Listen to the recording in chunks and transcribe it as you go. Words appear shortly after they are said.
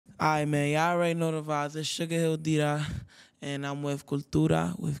Alright, man, y'all already know the vibes. It's Sugarhill Ddot, and I'm with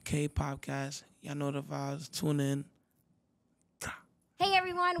Kultura With K podcast. Y'all know the vibes. Tune in. Hey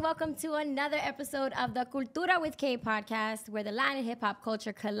everyone, welcome to another episode of the Kultura With K podcast, where the Latin hip hop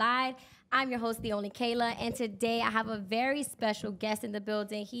culture collide. I'm your host, TheOnlyKayla, and today I have a very special guest in the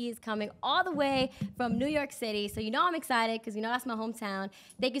building. He is coming all the way from New York City, so you know I'm excited because you know that's my hometown.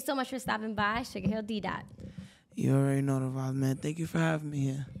 Thank you so much for stopping by, Sugarhill Ddot. You already know the vibes, man. Thank you for having me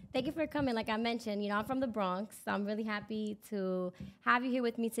here. Thank you for coming. Like I mentioned, I'm from the Bronx, so I'm really happy to have you here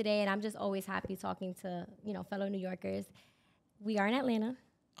with me today, and I'm just always happy talking to, fellow New Yorkers. We are in Atlanta.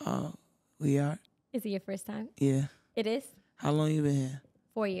 We are? Is it your first time? Yeah. It is? How long you been here?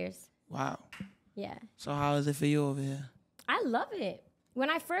 4 years. Wow. Yeah. So how is it for you over here? I love it. When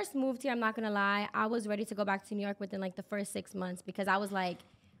I first moved here, I'm not going to lie, I was ready to go back to New York within like the first 6 months because I was like,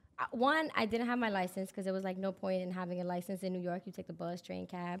 one, I didn't have my license because there was like no point in having a license in New York. You take the bus, train,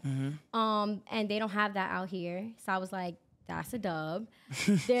 cab. Mm-hmm. And they don't have that out here. So I was like, that's a dub.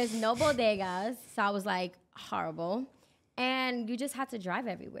 There's no bodegas. So I was like, horrible. And you just had to drive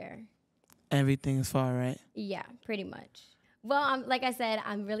everywhere. Everything is far, right? Yeah, pretty much. Well, like I said,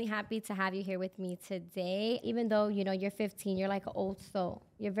 I'm really happy to have you here with me today. Even though, you're 15, you're like an old soul.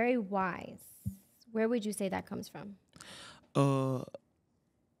 You're very wise. Where would you say that comes from?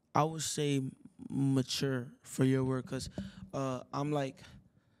 I would say mature for your word, because I'm like,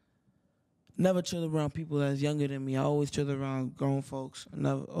 never chill around people that's younger than me. I always chill around grown folks.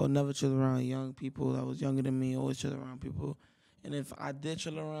 Never chill around young people that was younger than me. Always chill around people. And if I did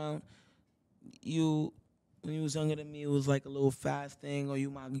chill around you, when you was younger than me, it was like a little fast thing, or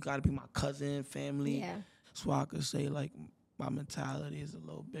you gotta be my cousin, family. Yeah. So I could say like my mentality is a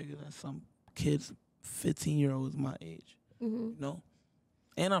little bigger than some kids, 15-year-olds my age. Mm-hmm.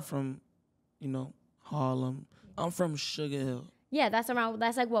 And I'm from, Harlem. I'm from Sugarhill. Yeah, that's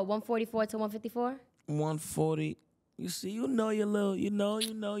like what, 144 to 154? 140. You see,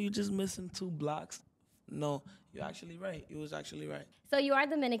 you just missing 2 blocks. No, you're actually right. You was actually right. So you are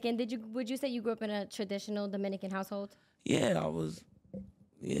Dominican. Would you say you grew up in a traditional Dominican household? Yeah, I was.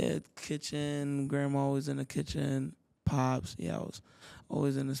 Yeah, kitchen. Grandma was in the kitchen. Pops. Yeah, I was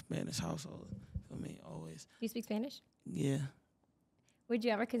always in the Spanish household. For me, always. You speak Spanish? Yeah. Would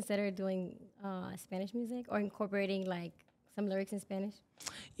you ever consider doing Spanish music or incorporating like some lyrics in Spanish?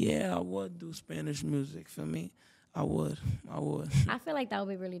 Yeah, I would do Spanish music. For me, I would. I feel like that would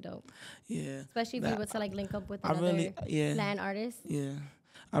be really dope. Yeah. Especially if you were to like link up with another Latin artist. Yeah.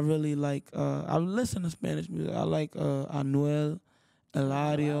 I really like, I listen to Spanish music. I like Anuel,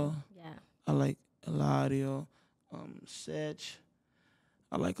 Eladio. Yeah. I like Eladio, Sech.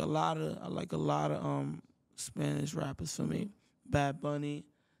 I like a lot of Spanish rappers for me. Bad Bunny,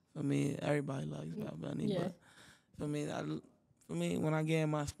 for me, everybody likes Bad Bunny. Yeah. But for me, when I get in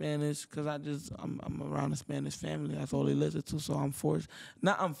my Spanish, because I'm around a Spanish family, that's all they listen to. So I'm forced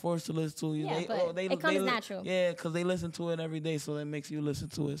to listen to you. Yeah, it comes natural. Yeah, because they listen to it every day, so that makes you listen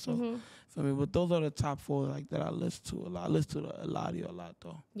to it. So for me, but those are the top 4 like that I listen to a lot. I listen to Eladio a lot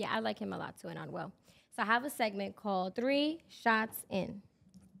though. Yeah, I like him a lot too, and Anuel. So I have a segment called 3 Shots In.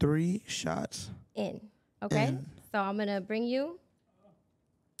 3 shots in. Okay, in. So I'm gonna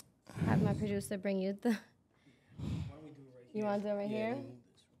have my producer bring you the. You want to do it right here?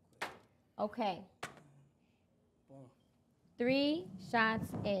 Okay. 3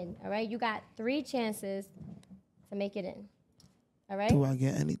 shots in. All right, you got 3 chances to make it in. All right. Do I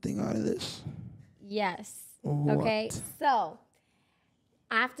get anything out of this? Yes. What? Okay. So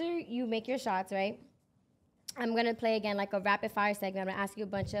after you make your shots, right? I'm gonna play again like a rapid fire segment. I'm gonna ask you a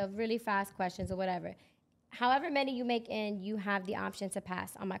bunch of really fast questions or whatever. However many you make in, you have the option to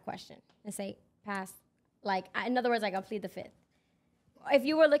pass on my question and say pass. Like, in other words, like I'll plead the 5th. If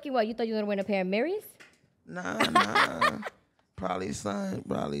you were looking, you thought you were gonna win a pair of Marys? Nah. Probably son.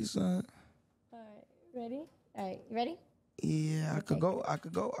 All right, ready? All right, you ready? Yeah, okay. I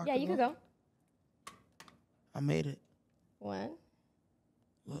could go. Yeah, you could go. I made it. 1.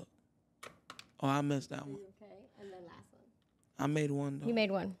 Look. Oh, I missed that one. Okay, and then last one. I made 1 though. You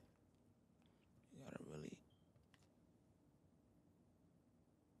made 1. You gotta really.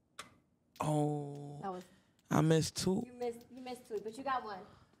 Oh. That was. I missed 2. You missed 2, but you got 1.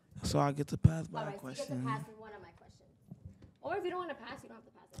 So I get to pass my question. So you get to pass 1 of my questions. Or if you don't want to pass, you don't have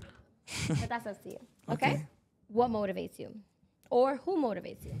to pass anything. But that's up to you. Okay? What motivates you? Or who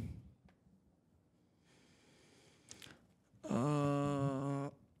motivates you?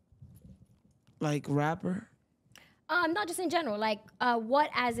 Like rapper? Not just in general. Like, what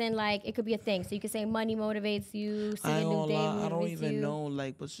as in, like, it could be a thing. So you could say money motivates you, seeing a new day motivates you. I don't even know,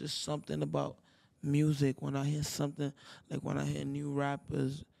 like, but it's just something about music when I hear something, like when I hear new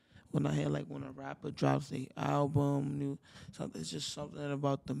rappers when I hear like when a rapper drops a album, new something, it's just something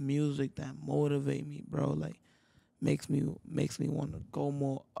about the music that motivate me, bro. Like makes me want to go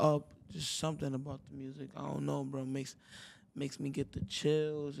more up. Just something about the music. I don't know, bro. Makes me get the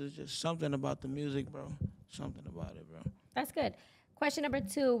chills. It's just something about the music, bro. Something about it, bro. That's good. Question number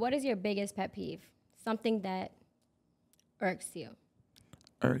 2. What is your biggest pet peeve? Something that irks you.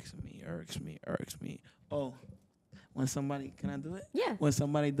 Irks me. Oh, when somebody, can I do it? Yeah. When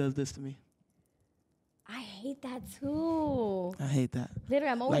somebody does this to me, I hate that too. I hate that.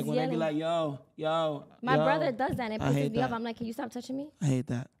 Literally, I'm always Like when yelling. they be like, yo. My brother does that and it I hate pisses me off. that. I'm like, can you stop touching me? I hate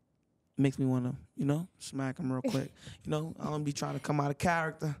that. Makes me want to, smack him real quick. I don't be trying to come out of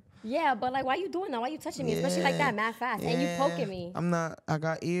character. Yeah, but like, why you doing that? Why you touching me? Especially like that, mad fast. And you poking me. I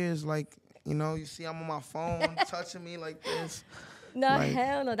got ears like, you see I'm on my phone touching me like this. No,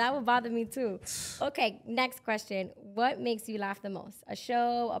 hell no. That would bother me too. Okay, next question. What makes you laugh the most? A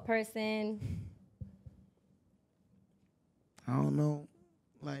show, a person? I don't know.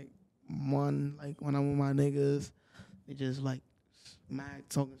 Like, one, like when I'm with my niggas, they just like mad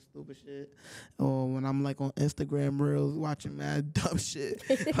talking stupid shit. Or when I'm like on Instagram reels watching mad dumb shit.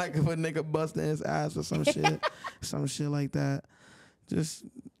 Like if a nigga busting his ass or some shit. Some shit like that. Just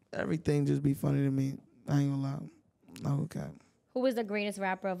everything just be funny to me. I ain't gonna lie. No cap. Who is the greatest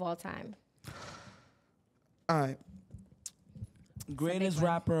rapper of all time? All right. Greatest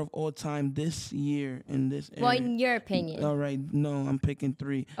rapper of all time this year in this era. Well, in your opinion. All right. No, I'm picking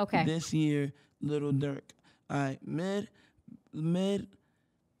 3. Okay. This year, Lil Durk. All right. Mid.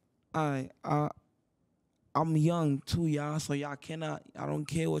 All right. I'm young too, y'all. So y'all cannot. I don't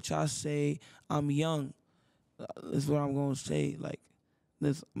care what y'all say. I'm young. This is what I'm gonna say. Like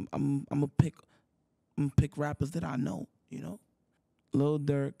this. I'm gonna pick rappers that I know. Lil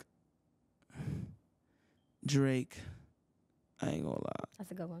Durk, Drake. I ain't gonna lie.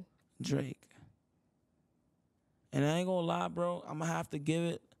 That's a good one. Drake. And I ain't gonna lie, bro. I'm gonna have to give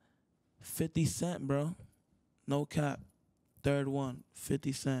it 50 Cent, bro. No cap. Third one,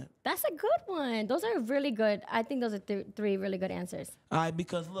 50 Cent. That's a good one. Those are really good. I think those are 3 really good answers. All right,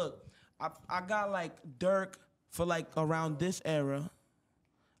 because look, I got like Dirk for like around this era.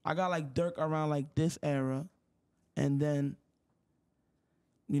 I got like Dirk around like this era. And then,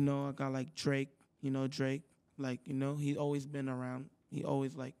 I got like Drake, Drake. Like, he's always been around. He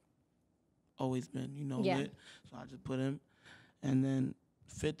always been, Yeah. lit. So I just put him. And then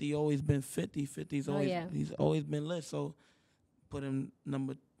 50 always been 50. 50's always he's always been lit. So put him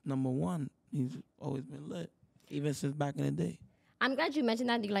number 1. He's always been lit. Even since back in the day. I'm glad you mentioned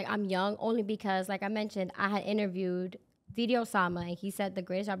that. Like, I'm young only because, like I mentioned, I had interviewed Didi Osama, and he said the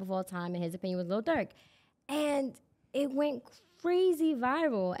greatest rapper of all time, in his opinion, was Lil Durk. And it went crazy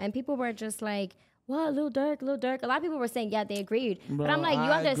viral. And people were just like, what, Lil Durk? A lot of people were saying, yeah, they agreed. Bro, but I'm like,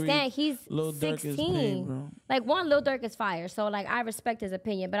 you understand, agree. he's Lil 16. Durk is paid, bro. Like, one, Lil Durk is fire. So, like, I respect his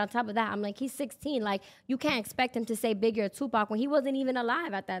opinion. But on top of that, I'm like, he's 16. Like, you can't expect him to say Biggie or Tupac when he wasn't even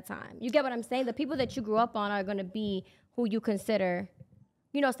alive at that time. You get what I'm saying? The people that you grew up on are going to be who you consider,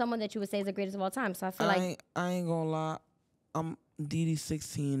 someone that you would say is the greatest of all time. So I feel like... I ain't gonna lie. I'm Didi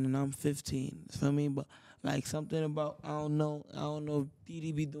 16 and I'm 15. Feel me? But like something about I don't know if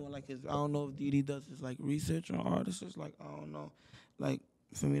Didi be doing like I don't know if Didi does his like research on artists. It's like I don't know. Like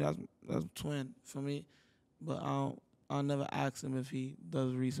for me that's twin for me. But I'll never ask him if he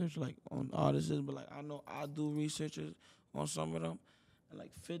does research like on artists. But like I know I do researches on some of them. And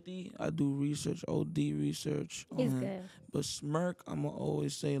like 50, I do research, OD research. He's good. But Smirk, I'ma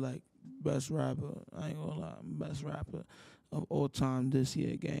always say like best rapper. I ain't gonna lie, best rapper of all time this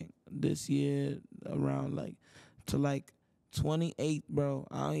year, gang. This year around like to like 28, bro.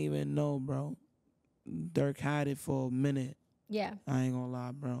 I don't even know, bro. Dirk had it for a minute. Yeah. I ain't gonna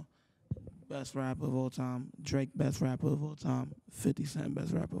lie, bro. Best rapper of all time. Drake, best rapper of all time. 50 Cent,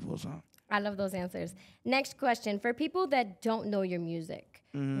 best rapper of all time. I love those answers. Next question. For people that don't know your music,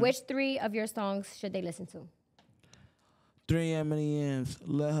 which 3 of your songs should they listen to? 3 M&M's,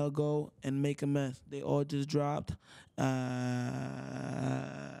 Let Her Go, and Make a Mess. They all just dropped in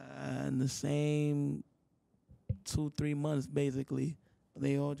the same 2-3 months, basically.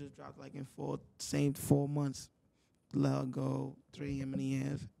 They all just dropped like in 4 months. Let Her Go, 3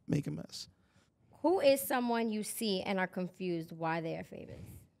 M&M's, Make a Mess. Who is someone you see and are confused why they are famous?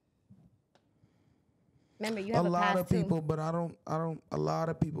 Remember, you have a lot past of people, but I don't. A lot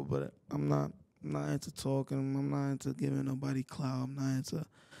of people, but I'm not into talking. I'm not into giving nobody clout. I'm not into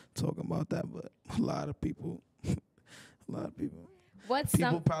talking about that. But a lot of people, people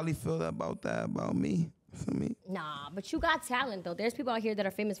probably feel that about me. For me, nah, but you got talent though. There's people out here that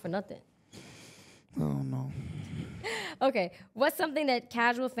are famous for nothing. I don't know. Okay, what's something that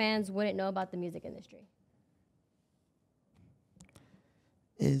casual fans wouldn't know about the music industry?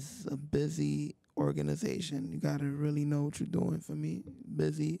 It's a busy organization. You gotta really know what you're doing. For me,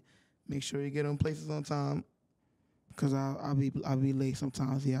 busy. Make sure you get on places on time. Cause I'll be late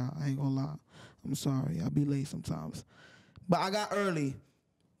sometimes. Yeah, I ain't gonna lie. I'm sorry. I'll be late sometimes. But I got early.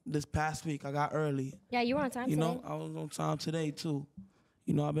 This past week, I got early. Yeah, you were on time You today. know, I was on time today too.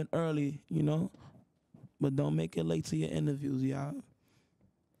 You know, I've been early. You know, but don't make it late to your interviews, y'all.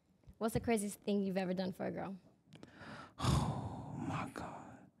 What's the craziest thing you've ever done for a girl? Oh my God.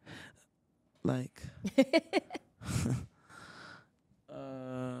 Like,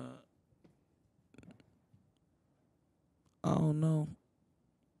 I don't know.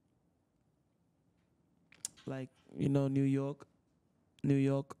 Like, you know, New York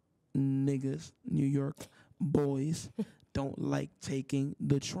niggas, New York boys don't like taking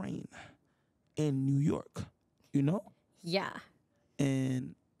the train in New York, you know? Yeah.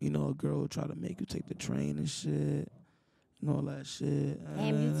 And, you know, a girl will try to make you take the train and shit and all that shit.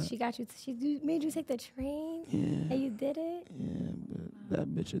 Damn, she got you. Made you take the train. Yeah. And you did it. Yeah, but that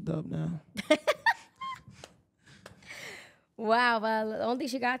bitch is up now. Wow. Well, the only thing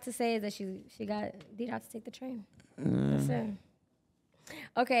she got to say is that she got Ddot to take the train. That's it.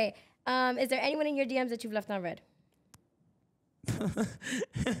 Okay. Is there anyone in your DMs that you've left unread?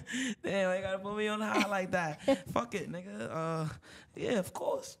 Damn, you gotta put me on high like that. Fuck it, nigga. Yeah, of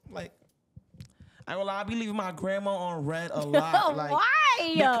course. Like, I ain't gonna lie, I be leaving my grandma on red a lot. Like, why?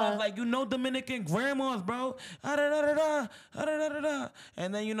 Because, like, you know Dominican grandmas, bro. And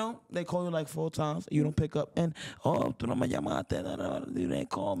then, you know, they call you like 4 times. You don't pick up. And, oh, tú no me llamaste. You didn't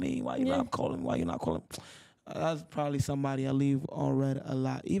call me. Why you not calling? Why you not calling? That's probably somebody I leave on red a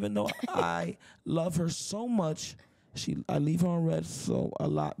lot. Even though I love her so much, I leave her on red a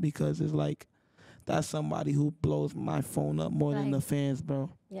lot because it's like, that's somebody who blows my phone up more than the fans, bro.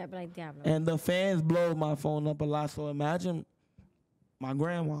 Yeah, but like Diablo. And the fans blow my phone up a lot. So imagine my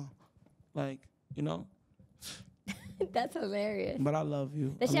grandma, like, you know. That's hilarious. But I love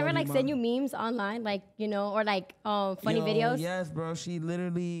you. Does she ever like send you memes online, like, you know, or like funny videos? Yes, bro. She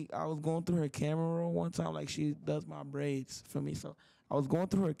literally, I was going through her camera roll one time, like she does my braids for me. So I was going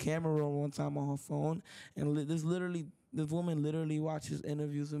through her camera roll one time on her phone, and this woman literally watches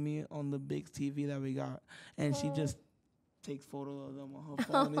interviews with me on the big TV that we got, and she just takes photos of them on her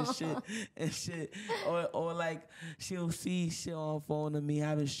phone and shit. Or like she'll see shit on her phone of me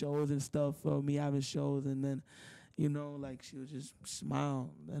having shows and stuff, or me having shows, and then, you know, like she'll just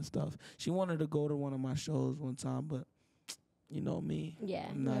smile and stuff. She wanted to go to one of my shows one time, but you know me. Yeah,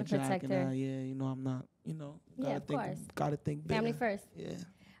 I'm not jacking her. Yeah, you know, I'm not, you know. Of course. Gotta think bigger. Family first. Yeah.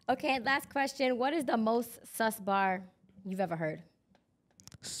 Okay, last question. What is the most sus bar you've ever heard?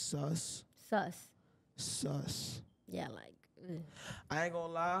 Sus. Yeah, like. Ugh. I ain't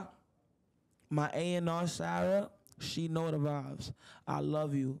gonna lie. My A&R Sarah, she know the vibes. I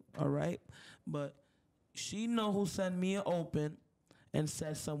love you, all right? But she know who sent me an open and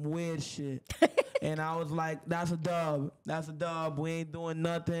said some weird shit. And I was like, that's a dub. That's a dub. We ain't doing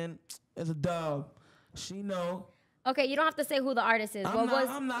nothing. It's a dub. She know. Okay, you don't have to say who the artist is. I'm not.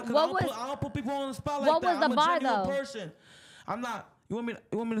 I don't put people on the spot like what that. was the bar, I'm a genuine though? person. I'm not. You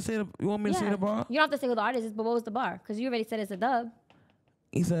want me to say the bar? You don't have to say who the artist is, but what was the bar? Because you already said it's a dub.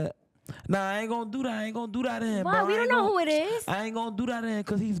 He said, nah, I ain't gonna do that. I ain't gonna do that to him, Why? bro. We don't know who it is. I ain't gonna do that to him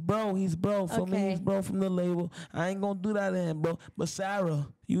because he's bro. He's bro. For me, he's bro from the label. I ain't gonna do that to him, bro. But Sarah,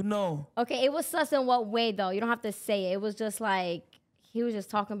 you know. Okay, it was sus in what way, though? You don't have to say it. It was just like, he was just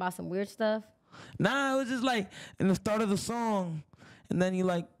talking about some weird stuff. Nah, it was just like in the start of the song, and then he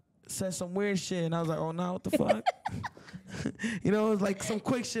like said some weird shit, and I was like, oh, nah, what the fuck? You know, it was like some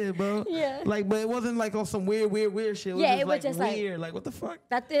quick shit, bro. Yeah. Like, but it wasn't like on some weird shit. It was just just weird. Like, what the fuck?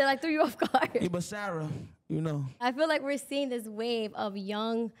 That like threw you off guard. Yeah, but Sarah, you know. I feel like we're seeing this wave of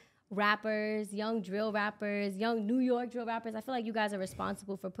young rappers, young drill rappers, young New York drill rappers. I feel like you guys are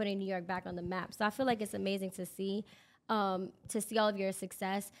responsible for putting New York back on the map. So I feel like it's amazing to see all of your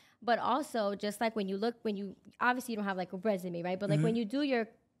success. But also, just like when you obviously you don't have like a resume, right? But like when you do your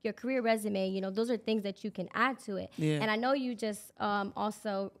career resume, you know, those are things that you can add to it. Yeah. And I know you just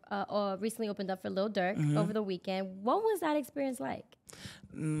also recently opened up for Lil Durk over the weekend. What was that experience like?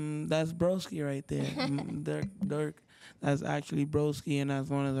 That's Broski right there. Durk, that's actually Broski, and that's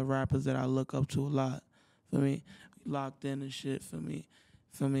one of the rappers that I look up to a lot. For me, locked in and shit. For me,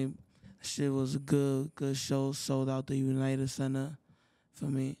 shit was a good show. Sold out the United Center. For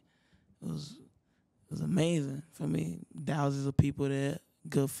me, it was amazing. For me, thousands of people there.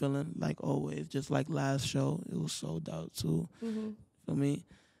 Good feeling, like always. Just like last show, it was sold out too. For me,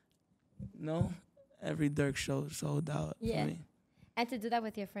 no. every Dirk show sold out Yeah. for me. And to do that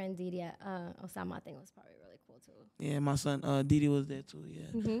with your friend Didi at Osama, I think was probably really cool too. Yeah, my son Didi was there too. Yeah,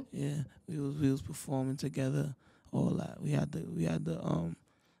 Mm-hmm. yeah. We was performing together. All that. We had the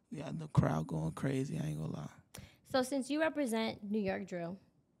crowd going crazy. I ain't gonna lie. So since you represent New York drill,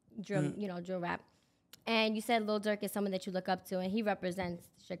 drill rap, and you said Lil Durk is someone that you look up to, and he represents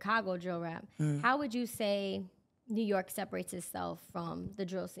Chicago drill rap. How would you say New York separates itself from the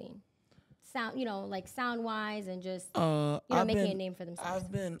drill scene? Sound, like sound wise, and just making a name for themselves.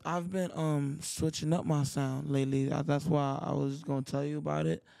 I've been switching up my sound lately. That's why I was gonna tell you about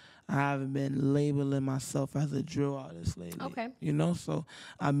it. I haven't been labeling myself as a drill artist lately. Okay. So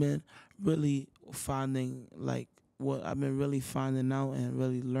I've been really finding out and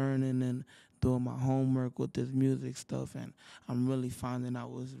really learning and doing my homework with this music stuff, and I'm really finding I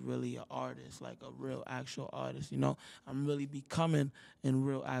was really an artist, like a real actual artist. I'm really becoming a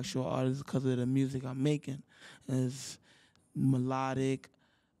real actual artist because of the music I'm making. It's melodic,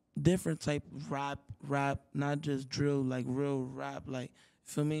 different type of rap, not just drill, like real rap, like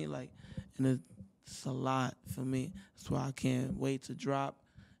for me, like, and it's a lot for me. That's why I can't wait to drop.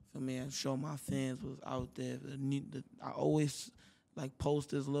 For me, and show my fans what's out there. I always like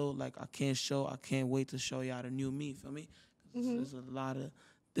post this little, like I can't wait to show y'all the new me. For me, there's a lot of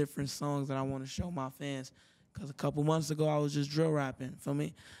different songs that I want to show my fans. Cause a couple months ago I was just drill rapping. For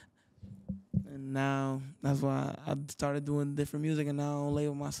me, and now that's why I started doing different music, and now I don't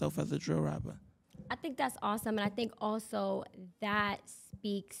label myself as a drill rapper. I think that's awesome, and I think also that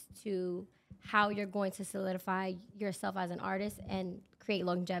speaks to how you're going to solidify yourself as an artist and create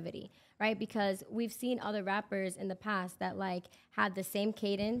longevity, right? Because we've seen other rappers in the past that like had the same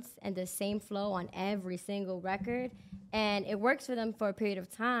cadence and the same flow on every single record, and it works for them for a period of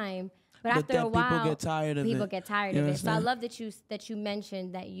time. But after a while, people get tired of it. So I love that you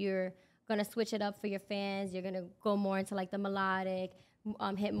mentioned that you're gonna switch it up for your fans. You're gonna go more into like the melodic,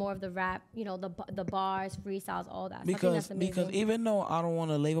 hit more of the rap, the bars, freestyles, all that. So I think that's amazing. Because even though I don't want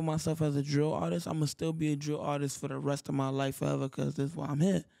to label myself as a drill artist, I'm gonna still be a drill artist for the rest of my life forever. Because that's why I'm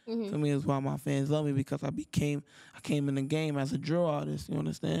here. For me, it's why my fans love me, because I came in the game as a drill artist. You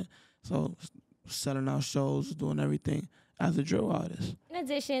understand? So selling out shows, doing everything as a drill artist. In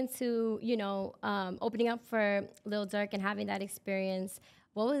addition to opening up for Lil Durk and having that experience,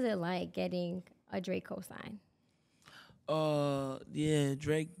 what was it like getting a Drake cosign? Yeah,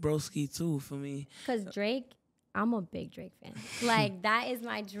 Drake broski too for me. Cause Drake, I'm a big Drake fan. Like that is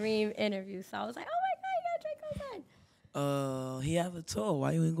my dream interview. So I was like, oh my god, you got Drake cosign. He has a tour.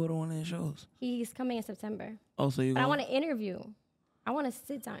 Why you ain't go to one of his shows? He's coming in September. Oh, so you? But I want to interview. I want to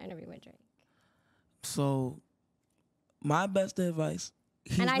sit down interview with Drake. So, my best advice.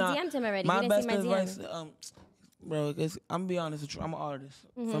 And I DM'd him already. My he best didn't see my advice, DM. bro. I'm gonna be honest with you. I'm an artist.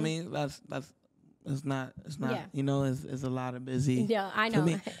 For me, that's. It's not. Yeah. It's a lot of busy. Yeah, I know.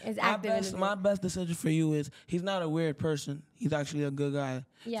 Me, it's active. my best decision for you is he's not a weird person. He's actually a good guy.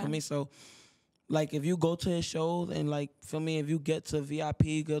 Yeah. For me, so like if you go to his shows and like for me, if you get to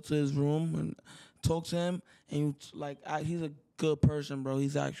VIP, go to his room and talk to him, and you he's a good person, bro.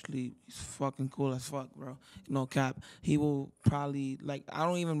 He's fucking cool as fuck, bro. No cap. He will probably I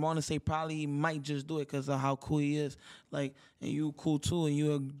don't even want to say probably. He might just do it because of how cool he is. Like, and you cool too, and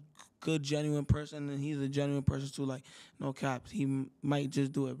you a good, genuine person, and he's a genuine person too. Like, no cap. He might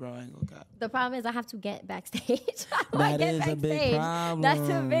just do it, bro. I ain't gonna cap. The problem is I have to get backstage. That is a big problem. That's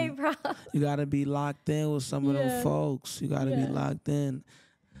a big problem. You gotta be locked in with some of them folks. You gotta be locked in.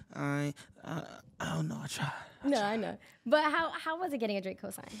 I don't know. I tried. I know. But how was it getting a Drake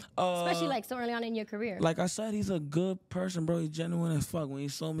cosign? Especially so early on in your career. Like I said, he's a good person, bro. He's genuine as fuck. When he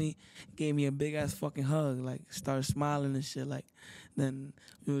saw me, he gave me a big ass fucking hug. Like, started smiling and shit. Like, then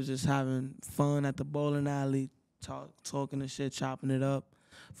we was just having fun at the bowling alley, talking and shit, chopping it up.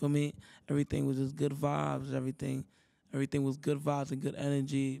 For me, everything was just good vibes. Everything was good vibes and good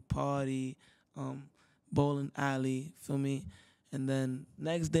energy. Party, bowling alley. For me, and then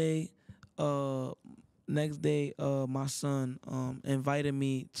next day, my son invited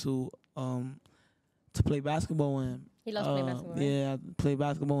me to play basketball with him. He loves playing basketball, right? Yeah, I played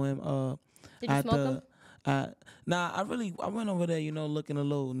basketball with him. Did you smoke him? Nah, I went over there, looking a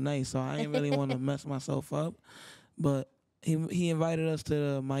little nice, so I ain't really want to mess myself up. But he invited us to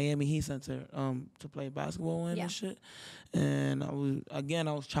the Miami Heat Center to play basketball with him and shit. And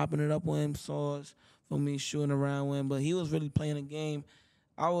I was chopping it up with him, saw us for me shooting around with him, but he was really playing a game.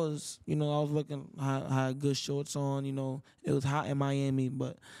 I was looking, I had good shorts on, it was hot in Miami,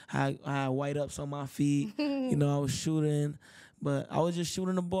 but I had white ups on my feet, I was shooting, But I was just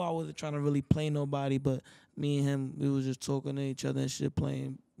shooting the ball. I wasn't trying to really play nobody. But me and him, we was just talking to each other and shit,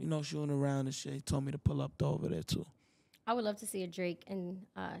 playing, shooting around and shit. He told me to pull up over there too. I would love to see a Drake and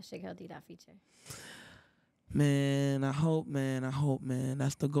Sugarhill Ddot feature. Man, I hope, man.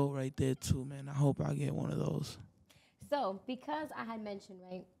 That's the goal right there too, man. I hope I get one of those. So, because I had mentioned,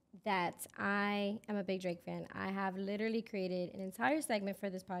 right, that I am a big Drake fan, I have literally created an entire segment for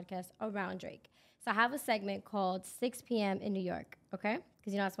this podcast around Drake. So I have a segment called 6 p.m. in New York, okay?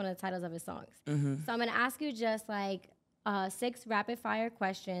 Because that's one of the titles of his songs. Mm-hmm. So I'm going to ask you just like 6 rapid fire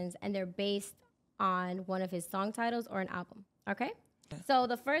questions, and they're based on one of his song titles or an album, okay? So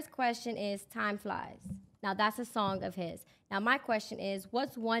the first question is Time Flies. Now, that's a song of his. Now, my question is,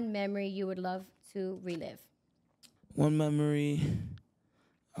 what's one memory you would love to relive? One memory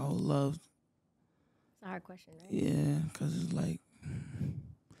I would love. It's a hard question, right? Yeah, because it's like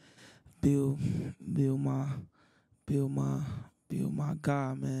build my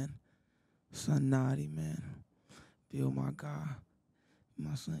guy, man. Son Naughty, man. Build my guy.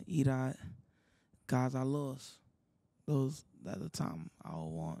 My son Ddot. Guys I lost. Those at the time I would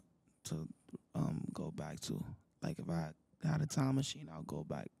want to go back to. Like if I had a time machine, I'll go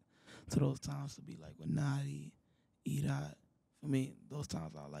back to those times to be like with Naughty, Ddot. For me, those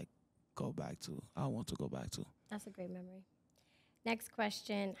times I like go back to. I want to go back to. That's a great memory. Next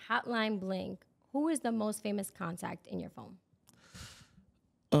question, Hotline Bling. Who is the most famous contact in your phone?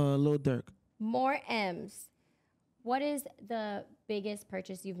 Lil Durk. More M's. What is the biggest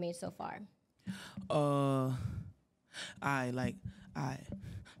purchase you've made so far?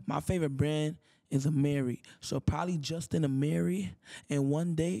 My favorite brand is a Mary. So probably Justin a Mary. And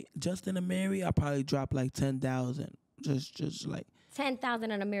one day, Justin a Mary, I probably drop like 10,000. Just like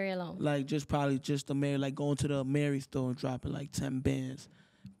 10,000 on a Mary alone. like just a Mary, like going to the Mary store and dropping like 10 bands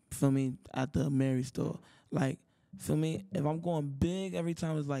for me at the Mary store. Like for me, if I'm going big, every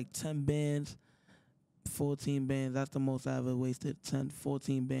time it's like 10 bands, 14 bands. That's the most I ever wasted. 10,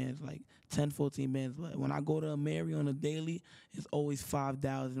 14 bands, like 10, 14 bands. But when I go to a Mary on a daily, it's always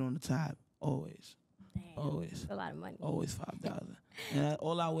 5,000 on the tab. Always. Damn, Always. that's a lot of money. Always 5,000. And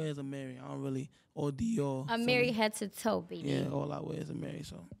all I wear is a Mary. I don't really, or Dior. A Mary head to toe, baby. Yeah, all I wear is a Mary.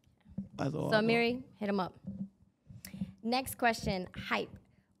 So that's all. So Mary, hit him up. Next question, hype.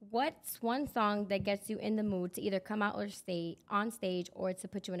 What's one song that gets you in the mood to either come out or stay on stage or to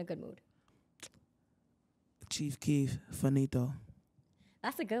put you in a good mood? Chief Keef, Finito.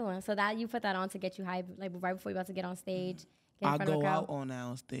 That's a good one. So that you put that on to get you hype, like right before you're about to get on stage. Get in I front of a go crowd. out on that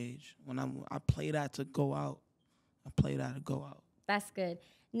on stage. I play that to go out. I play that to go out. That's good.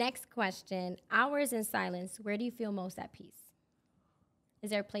 Next question, hours in silence. Where do you feel most at peace?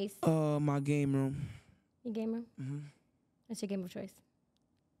 Is there a place? My game room. Your game room? Mm-hmm. What's your game of choice?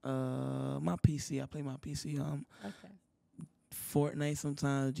 My PC. I play my PC. Okay. Fortnite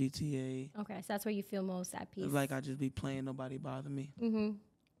sometimes, GTA. Okay, so that's where you feel most at peace. It's like I just be playing, nobody bother me. Mm-hmm.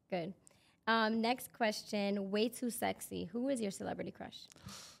 Good. Next question, way too sexy. Who is your celebrity crush?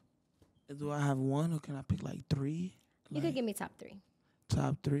 Do I have one or can I pick like 3? You could give me top 3.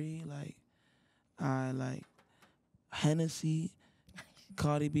 Top 3, like I like Hennessy,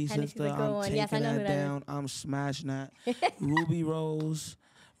 Cardi B sister. I'm taking Yes, I know that who that down. I'm smashing that. Ruby Rose.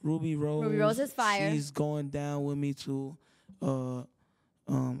 Ruby Rose is fire. She's going down with me too. I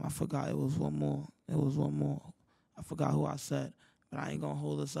forgot it was one more. I forgot who I said, but I ain't gonna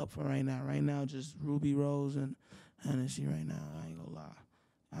hold us up for right now. Right now, just Ruby Rose and Hennessy right now. I ain't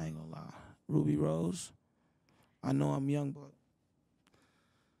gonna lie. Ruby Rose. I know I'm young, but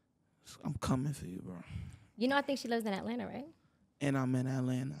I'm coming for you, bro. I think she lives in Atlanta, right? And I'm in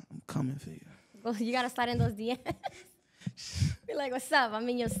Atlanta. I'm coming for you. Well, you gotta slide in those DMs. Be like, what's up? I'm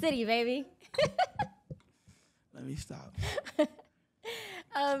in your city, baby. Let me stop.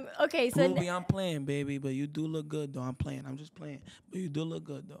 Okay, so Ruby, I'm playing, baby, but you do look good, though. I'm playing. I'm just playing, but you do look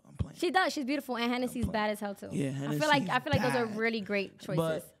good, though. I'm playing. She does. She's beautiful, and Hennessy's bad as hell too. Yeah, Hennessy's I feel like those are bad. really great choices.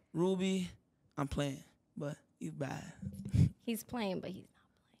 But Ruby, I'm playing, but you bad. He's playing, but he's not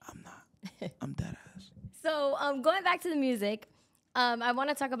playing. I'm not. I'm dead ass. So, going back to the music, I want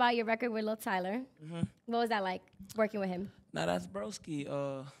to talk about your record with Lil Tyler. Mm-hmm. What was that like working with him? Now that's broski.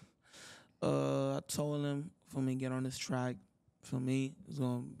 I told him for me to get on this track. For me, it's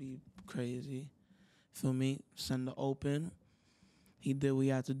gonna be crazy. For me, send the open. He did what he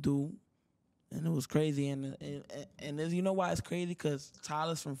had to do, and it was crazy. And you know why it's crazy? Cause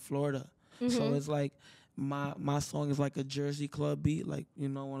Tyler's from Florida, so it's like my song is like a Jersey club beat, like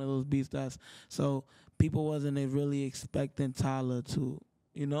one of those beats that's so people wasn't really expecting Tyler to,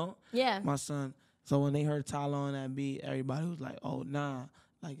 Yeah. my son. So when they heard Tyler on that beat, everybody was like, "Oh nah."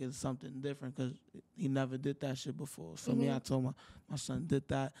 like it's something different because he never did that shit before. For me, I told my son did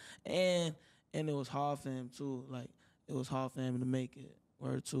that, and it was hard for him too. Like it was hard for him to make it.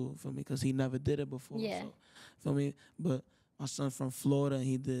 Word too for me because he never did it before. Yeah. So for me, but my son from Florida, and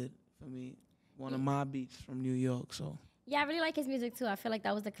he did for me one of my beats from New York. So Yeah, I really like his music too. I feel like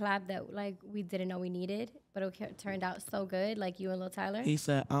that was the collab that like we didn't know we needed, but it turned out so good. Like you and Lil Tyler. he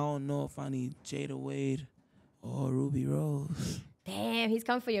said, "I don't know if I need Jada Wade or Ruby Rose." Damn, he's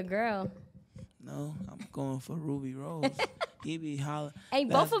coming for your girl. No, I'm going for Ruby Rose. He be hollering. Hey,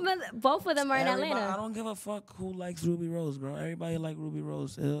 both of them are in Atlanta. I don't give a fuck who likes Ruby Rose, bro. Everybody like Ruby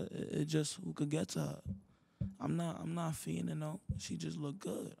Rose. It just who could get to her. I'm not fiending, no. She just look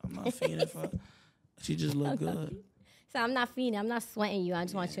good. I'm not fiending for her. She just look good. So I'm not fiending. I'm not sweating you. I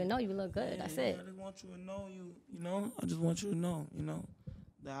just want you to know you look good. That's it. I just want you to know you know. I just want you to know,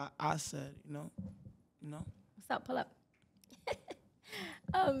 that I said, you know. What's up? Pull up.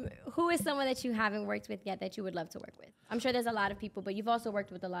 Who is someone that you haven't worked with yet that you would love to work with? I'm sure there's a lot of people, but you've also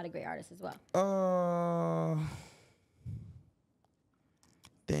worked with a lot of great artists as well.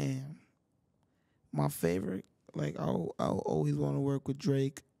 Damn. My favorite, like I'll always want to work with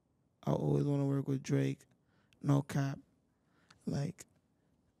Drake. I always want to work with Drake. No cap. Like,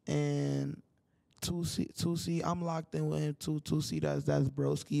 and 2C, I'm locked in with him too. 2C, that's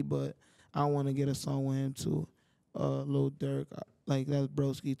Broski, but I want to get a song with him too. Lil Durk, like that's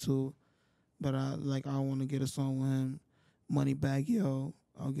Broski too. But I want to get a song with him. Moneybagg Yo,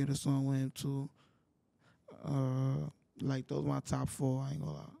 I'll get a song with him too. Like those my top 4. I ain't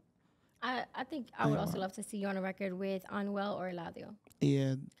gonna lie. I think I would also love to see you on a record with Anuel or Eladio.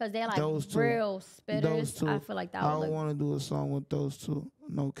 Yeah, because they're like those two. real spitters. Those two. I feel like that. I would want to do a song with those two.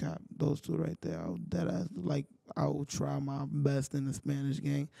 No cap, those two right there. I will try my best in the Spanish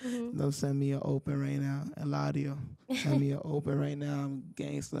gang. They'll send me an open right now. Eladio, send me an open right now. I'm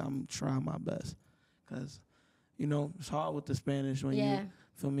gangster. I'm trying my best, cause it's hard with the Spanish when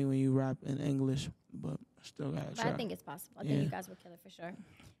when you rap in English, but still gotta try. I think it's possible. I think you guys would kill it for sure.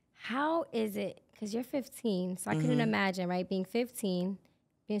 How is it? Because you're 15, so I couldn't imagine, right? Being 15,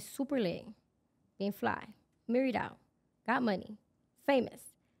 being super lit, being fly, married out, got money, famous.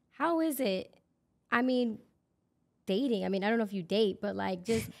 How is it? I mean, dating. I mean, I don't know if you date, but like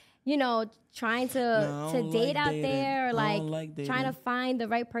just, trying to date out there or like trying to find the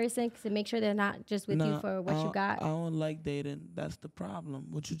right person to make sure they're not just with you for what you got. I don't like dating. That's the problem.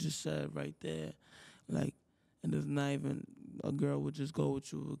 What you just said right there. Like, and there's not even a girl would just go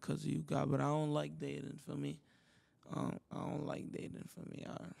with you because you got. But I don't like dating for me. I don't like dating for me.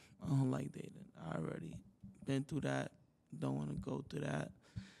 I don't like dating. I already been through that. Don't want to go through that.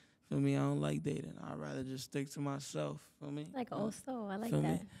 For me, I don't like dating. I'd rather just stick to myself. For me, like old soul. I like for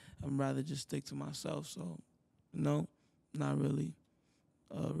that. Me, I'd rather just stick to myself. So, no, not really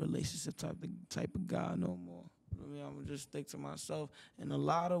a relationship type of guy no more. I mean, I'm gonna just stick to myself. And a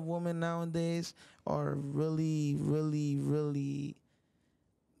lot of women nowadays are really, really, really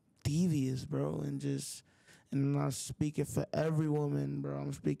devious, bro. And I'm not speaking for every woman, bro.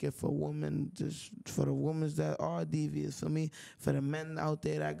 I'm speaking for women, just for the women that are devious. For me, for the men out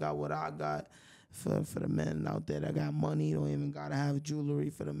there that got what I got, for the men out there that got money, don't even gotta have jewelry.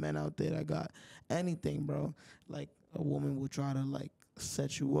 For the men out there that got anything, bro. Like a woman will try to like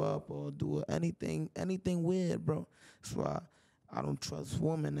set you up or do anything weird, bro. That's why I don't trust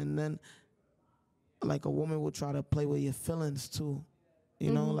women. And then like a woman will try to play with your feelings too.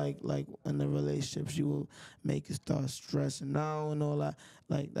 Like in the relationship, she will make you start stressing out and all that.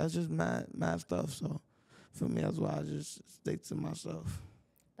 Like that's just mad stuff. So for me, that's why I just stick to myself.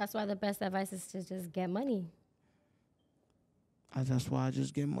 That's why the best advice is to just get money. That's why I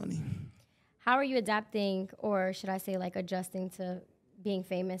just get money. How are you adapting, or should I say like adjusting to being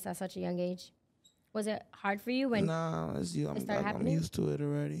famous at such a young age? Was it hard for you when it started happening? I'm used to it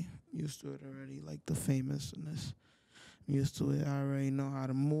already. Like the famousness. I'm used to it. I already know how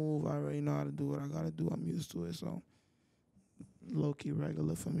to move. I already know how to do what I got to do. I'm used to it. So low-key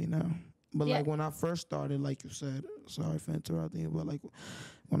regular for me now. But like when I first started, like you said, sorry for interrupting you, but like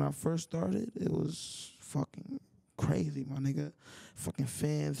when I first started, it was fucking crazy, my nigga. Fucking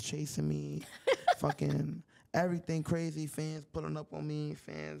fans chasing me. Fucking everything crazy. Fans pulling up on me.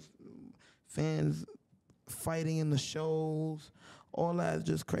 Fans fighting in the shows. All that is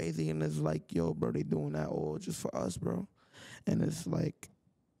just crazy. And it's like, yo, bro, they doing that all just for us, bro. And it's like,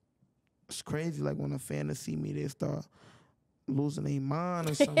 it's crazy. Like when a fan to see me, they start losing their mind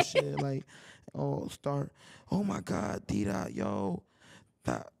or some shit. Like, oh my God, Ddot, yo.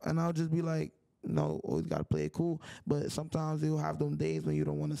 That, and I'll just be like, always gotta play it cool. But sometimes you'll have them days when you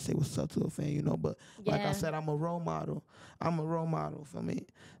don't want to say what's up to a fan, But like I said, I'm a role model. I'm a role model for me.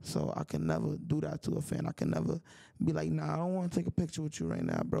 So I can never do that to a fan. I can never be like, nah, I don't want to take a picture with you right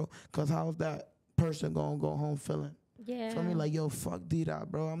now, bro. Cause how's that person gonna go home feeling? Yeah. For me, like, yo, fuck Ddot,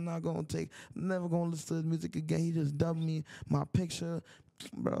 bro. I'm never gonna listen to his music again. He just dubbed me my picture.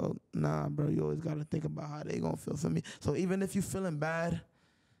 Bro, nah, bro. You always gotta think about how they gonna feel for me. So even if you feeling bad,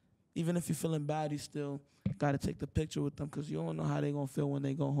 you still gotta take the picture with them because you don't know how they gonna feel when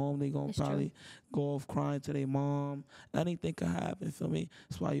they go home. They gonna probably go off crying to their mom. Anything could happen, for me.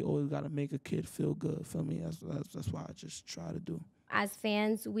 That's why you always gotta make a kid feel good, for me. That's why I just try to do. As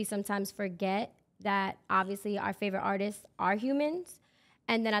fans, we sometimes forget that obviously our favorite artists are humans.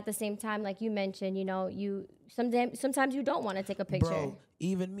 And then at the same time, like you mentioned, you sometimes you don't want to take a picture. Bro,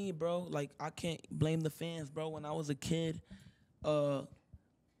 even me, bro, like I can't blame the fans, bro. When I was a kid, bro,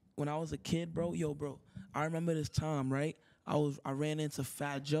 I remember this time, right? I ran into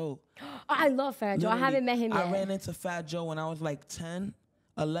Fat Joe. I love Fat Joe. I haven't met him yet. I ran into Fat Joe when I was like 10,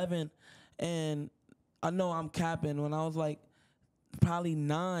 11, and I know I'm capping. When I was like probably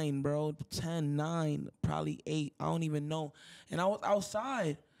 9, bro, 10, 9, probably 8. I don't even know. And I was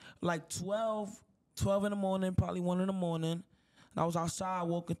outside like 12 in the morning, probably 1 in the morning. And I was outside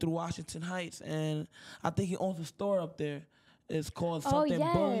walking through Washington Heights, and I think he owns a store up there. It's called something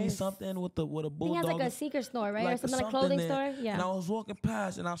Bully, something with a bulldog. He has like a secret store, right? Or something like clothing there. store. Yeah. And I was walking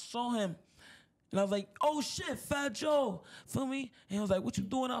past, and I saw him. And I was like, oh, shit, Fat Joe. Feel me? And he was like, what you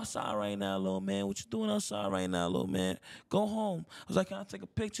doing outside right now, little man? What you doing outside right now, little man? Go home. I was like, can I take a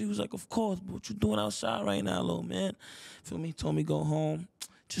picture? He was like, of course, but what you doing outside right now, little man? Feel me? He told me go home.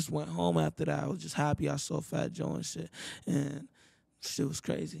 Just went home after that. I was just happy I saw Fat Joe and shit. And shit was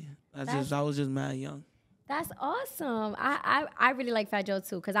crazy. I was just mad young. That's awesome. I really like Fat Joe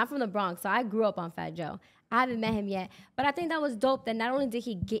too, because I'm from the Bronx, so I grew up on Fat Joe. I haven't met him yet, but I think that was dope that not only did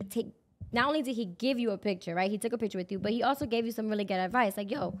he give you a picture, right? He took a picture with you, but he also gave you some really good advice. Like,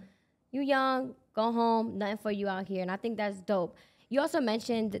 yo, you young, go home, nothing for you out here. And I think that's dope. You also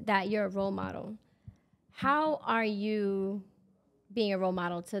mentioned that you're a role model. How are you being a role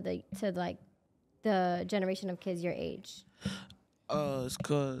model to the generation of kids your age? It's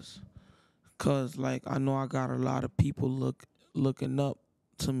cause like I know I got a lot of people looking up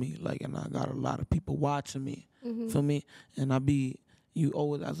to me, like, and I got a lot of people watching me, for me, and you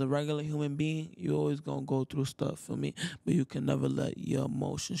always, as a regular human being, you always gonna go through stuff, for me, but you can never let your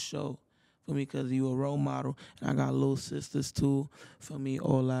emotions show, for me, because you a role model, and I got little sisters too, for me,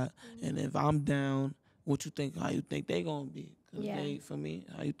 all that, and if I'm down, how you think they gonna be? For me,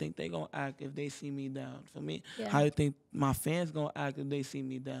 how you think they gonna act if they see me down, for me? How you think my fans gonna act if they see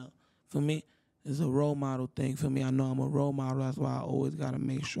me down? For me, it's a role model thing. For me, I know I'm a role model. That's why I always got to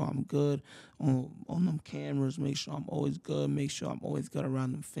make sure I'm good on them cameras, make sure I'm always good, make sure I'm always good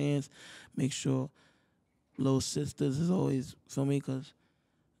around them fans, make sure little sisters is always, for me, because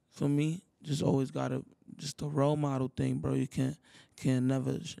for me, just always got to, just a role model thing, bro. You can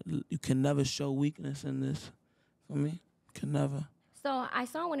never show weakness in this. For me, can never. So I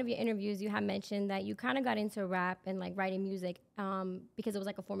saw in one of your interviews you had mentioned that you kind of got into rap and like writing music because it was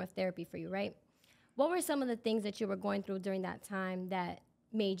like a form of therapy for you, right? What were some of the things that you were going through during that time that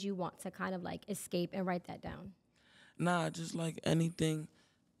made you want to kind of like escape and write that down? Nah, just like anything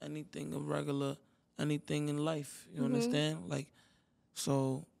of regular, anything in life, you understand? Like,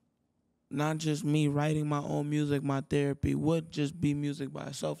 so not just me writing my own music, my therapy would just be music by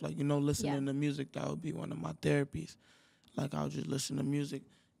itself. Like, listening to music, that would be one of my therapies. Like, I'll just listen to music,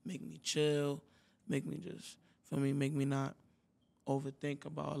 make me chill, make me not overthink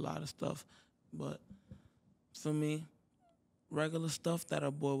about a lot of stuff. But for me, regular stuff that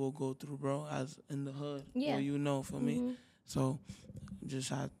a boy will go through, bro, as in the hood, for me. So just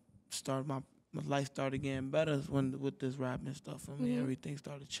had start my life started getting better with this rapping stuff for me. Everything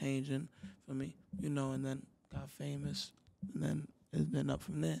started changing for me, and then got famous, and then it's been up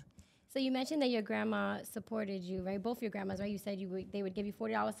from there. So you mentioned that your grandma supported you, right? Both your grandmas, right? You said they would give you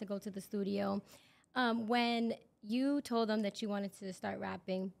 $40 to go to the studio. When you told them that you wanted to start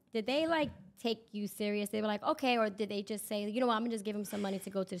rapping, did they like take you serious? They were like, okay, or did they just say, you know what, I'm gonna just give him some money to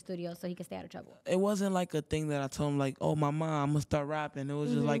go to the studio so he can stay out of trouble? It wasn't like a thing that I told him like, oh, my mom, I'm gonna start rapping. It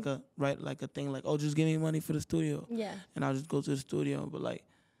was just like a thing like, oh, just give me money for the studio. Yeah. And I'll just go to the studio. But like,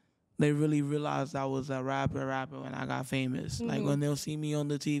 they really realized I was a rapper when I got famous. Like when they'll see me on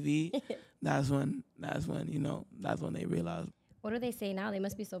the TV, that's when they realized. What do they say now? They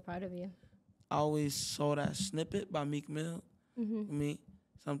must be so proud of you. I always saw that snippet by Meek Mill. For me,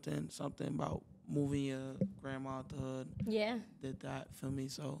 something about moving your grandma out the hood. Yeah. Did that for me.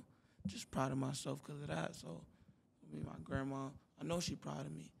 So just proud of myself because of that. So, I mean, my grandma, I know she proud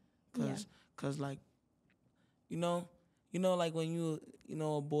of me, Yeah. cause like, you know, like when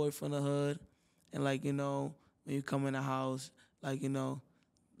a boy from the hood, and like when you come in the house, like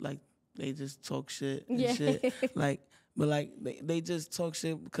like they just talk shit and Yeah. shit, like, but like they just talk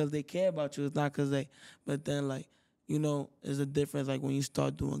shit because they care about you. It's not because but then like, there's a difference. Like when you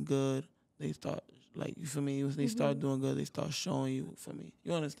start doing good, they start like you feel me. When they start doing good, they start showing you. For me,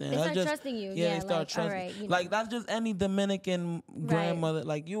 you understand? They That's start just trusting you. yeah. Yeah, They start like, all trusting. right, Like that's just any Dominican Right. grandmother.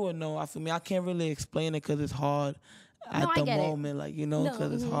 Like you would know. I feel me. I can't really explain it because it's hard No, at I the get it. moment. Like No,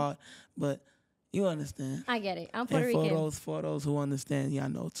 because it's hard. But you understand. I get it. I'm Puerto And Rican. for those who understand, yeah, I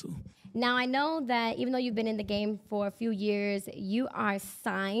know too. Now I know that even though you've been in the game for a few years, you are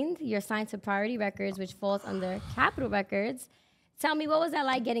signed. You're signed to Priority Records, which falls under Capitol Records. Tell me, what was that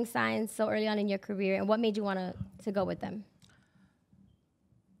like getting signed so early on in your career, and what made you want to go with them?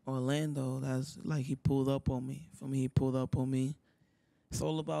 Orlando, that's like he pulled up on me. For me, he pulled up on me. It's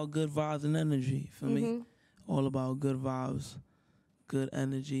all about good vibes and energy. For me, all about good vibes, good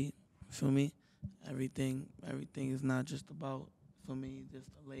energy. For me, everything is not just about for me just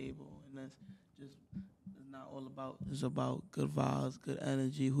a label, and that's just it's not all about. It's about good vibes, good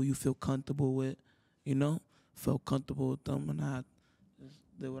energy, who you feel comfortable with. Felt comfortable with them, and I just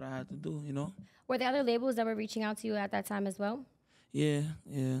did what I had to do. Were there other labels that were reaching out to you at that time as well? Yeah,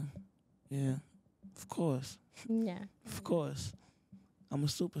 yeah, yeah. Of course. Yeah. Of course. I'm a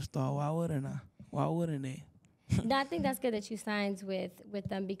superstar. Why wouldn't I? Why wouldn't they? No, I think that's good that you signed with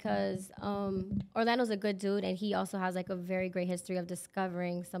them because Orlando's a good dude, and he also has like a very great history of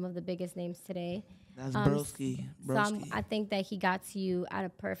discovering some of the biggest names today. That's Broski. So I think that he got to you at a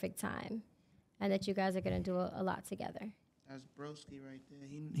perfect time, and that you guys are gonna do a lot together. That's Broski right there.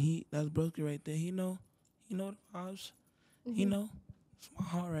 He that's Broski right there. He know the vibes. He know. It's my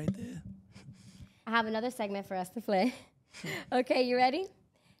heart right there. I have another segment for us to play. Okay, you ready?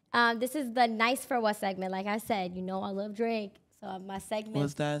 This is the Nice for What segment. Like I said, I love Drake. So my segment.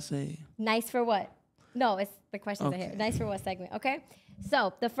 What's that say? Nice for what? No, it's the questions Okay. are here. Nice for what segment, okay?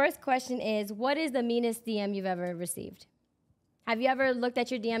 So the first question is, what is the meanest DM you've ever received? Have you ever looked at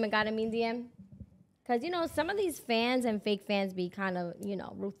your DM and got a mean DM? Because, some of these fans and fake fans be kind of,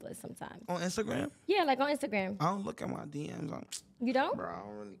 ruthless sometimes. On Instagram? Yeah, like on Instagram. I don't look at my DMs. You don't? Bro, I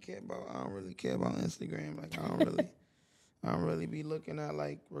don't really care about Instagram. Like I don't really be looking at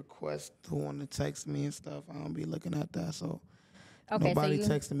like requests who want to text me and stuff. I don't be looking at that. So Okay, nobody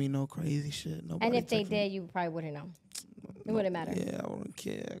texting me no crazy shit. Nobody and if they texting did, you probably wouldn't know. It wouldn't matter. Yeah, I wouldn't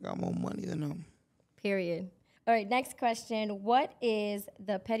care. I got more money than them. Period. All right, next question. What is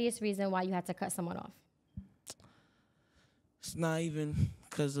the pettiest reason why you had to cut someone off? It's not even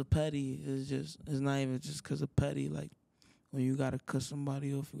because of petty. It's not even just because of petty. Like when you gotta cut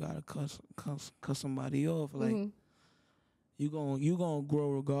somebody off, you gotta cut somebody off. Like you gonna grow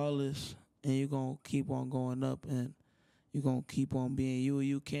regardless, and you gonna keep on going up, and you gonna keep on being you.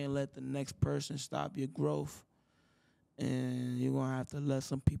 You can't let the next person stop your growth, and you're gonna have to let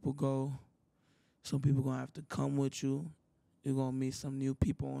some people go. Some people gonna have to come with you. You're gonna meet some new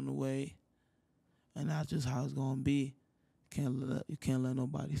people on the way, and that's just how it's gonna be. You can't let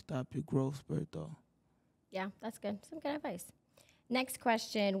nobody stop your growth spurt, though. Yeah, that's good. Some good advice. Next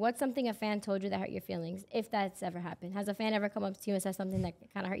question. What's something a fan told you that hurt your feelings, if that's ever happened? Has a fan ever come up to you and said something that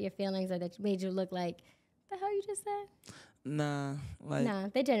kind of hurt your feelings or that made you look like, the hell you just said? Nah,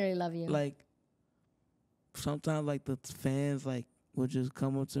 they generally love you. Like, sometimes, like, the fans, like, would just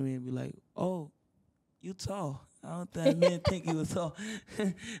come up to me and be like, oh, you tall. I didn't think you was tall.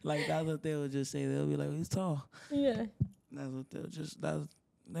 Like, that's what they would just say. They'll be like, he's tall. Yeah. That's what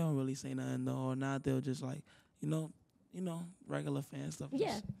they don't really say nothing, though. Or not, they'll just, like, regular fan stuff.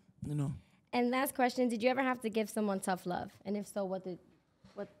 Yeah. Just, And last question, did you ever have to give someone tough love? And if so, what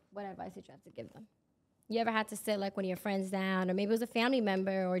advice did you have to give them? You ever had to sit like one of your friends down, or maybe it was a family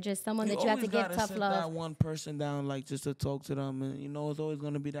member, or just someone that you had to give tough sit love? that one person down, like just to talk to them, and it's always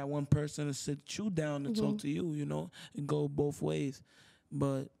gonna be that one person to sit you down and talk to you. And go both ways.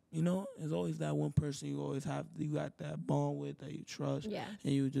 But it's always that one person you got that bond with that you trust, Yeah.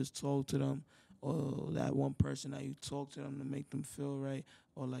 and you just talk to them, or that one person that you talk to them to make them feel right,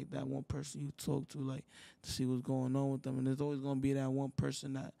 or like that one person you talk to like to see what's going on with them. And there's always gonna be that one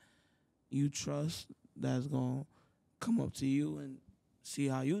person that you trust that's gonna come up to you and see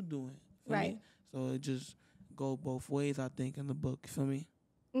how you doing. Right. Me? So it just go both ways, I think, in the book. You feel me?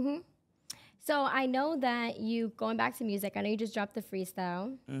 Mm-hmm. So I know that going back to music, I know you just dropped the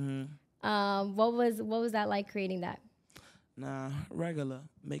freestyle. Mm-hmm. What was that like creating that? Nah, regular.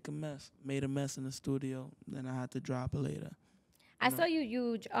 Made a mess in the studio. Then I had to drop it later. I saw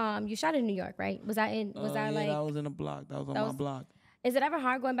you shot in New York, right? Was that in? Was that Yeah, like? that was in the block. That was on That my was. block. Is it ever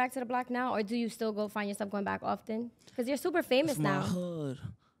hard going back to the block now, or do you still go find yourself going back often? Because you're super It's famous my now. hood.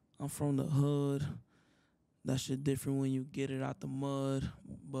 I'm from the hood. That shit different when you get it out the mud.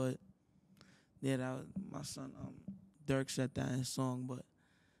 But yeah, that was my son. Dirk said that in his song. But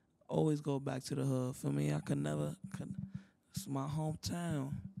always go back to the hood. For me, I could never. It's my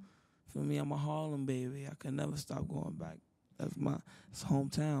hometown. For me, I'm a Harlem baby. I could never stop going back. That's my it's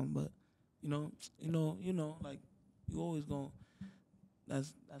hometown. But like you always going.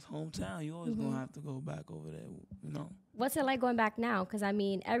 That's hometown. You always gonna have to go back over there. You know. What's it like going back now? Because I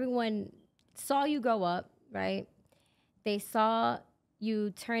mean, everyone saw you grow up, right? They saw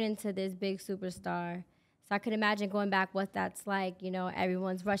you turn into this big superstar. So I could imagine going back what that's like. You know,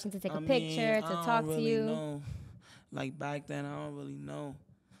 everyone's rushing to take a picture, to talk to you. Know. Like back then, I don't really know.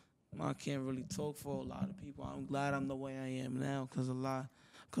 I can't really talk for a lot of people. I'm glad I'm the way I am now,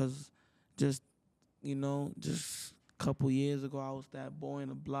 cause just just a couple years ago, I was that boy in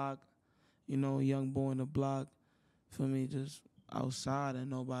the block, young boy in the block. For me, just outside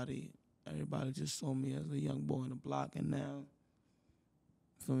and everybody just saw me as a young boy in the block, and now,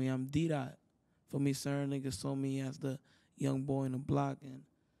 for me, I'm Ddot. For me, certain niggas saw me as the young boy in the block, and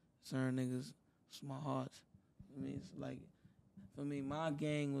certain niggas, it's my heart. For me, it's like, for me, my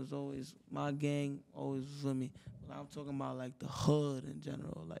gang always was with me. But I'm talking about like the hood in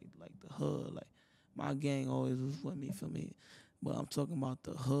general, like the hood, like my gang always was with me. For me, but I'm talking about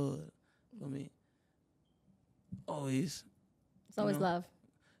the hood. For me, always. It's always love.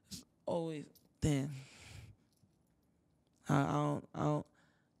 It's always damn. I don't I don't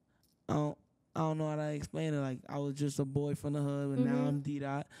I don't I don't know how to explain it. Like I was just a boy from the hood, but now I'm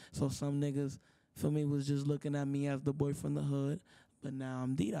Ddot. So some niggas for me was just looking at me as the boy from the hood, but now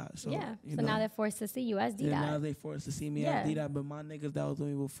I'm Ddot. So Yeah. So now they're forced to see you as Ddot. now they forced to see me as Ddot, but my niggas that was with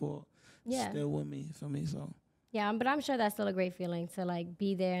me before, still with me. For me, so. Yeah, but I'm sure that's still a great feeling to like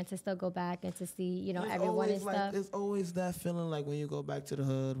be there and to still go back and to see, everyone and stuff. It's always that feeling like when you go back to the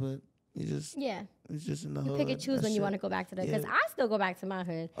hood, but you just it's just in the hood. You pick and choose when you want to go back to the because I still go back to my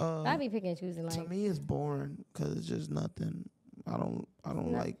hood. But I be picking and choosing like. To me, it's boring because it's just nothing. I don't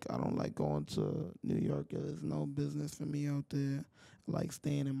like going to New York. There's no business for me out there. I like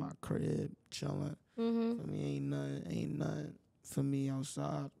staying in my crib, chilling. For me, ain't nothing for me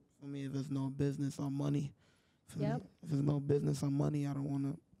outside. For me, if there's no business or money. For me, if there's no business or money, I don't want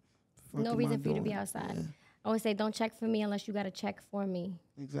to. No reason for you to be outside. Yeah. I always say, don't check for me unless you got to check for me.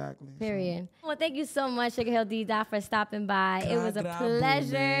 Exactly. Period. So. Well, thank you so much, Sugarhill Ddot, for stopping by. It was a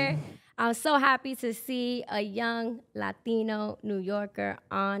pleasure. I'm so happy to see a young Latino New Yorker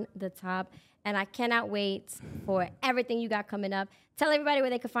on the top. And I cannot wait for everything you got coming up. Tell everybody where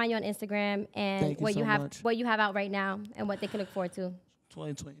they can find you on Instagram and what you have out right now and what they can look forward to.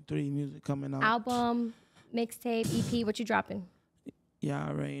 2023 music coming out. Album, mixtape, EP, what you dropping? Yeah, I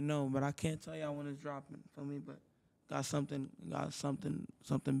already know, but I can't tell y'all when it's dropping for me. But got something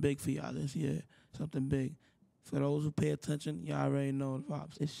big for y'all this year. Something big. For those who pay attention, y'all already know the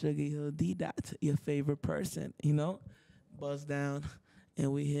vibes. It's Sugarhill Ddot, your favorite person, Buzz down,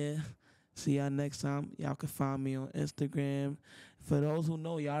 and we here. See y'all next time. Y'all can find me on Instagram. For those who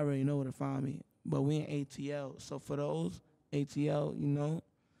know, y'all already know where to find me. But we in ATL. So for those, ATL,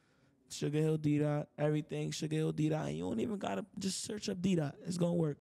 Sugarhill Ddot, everything Sugarhill Ddot. And you don't even got to just search up Ddot. It's going to work.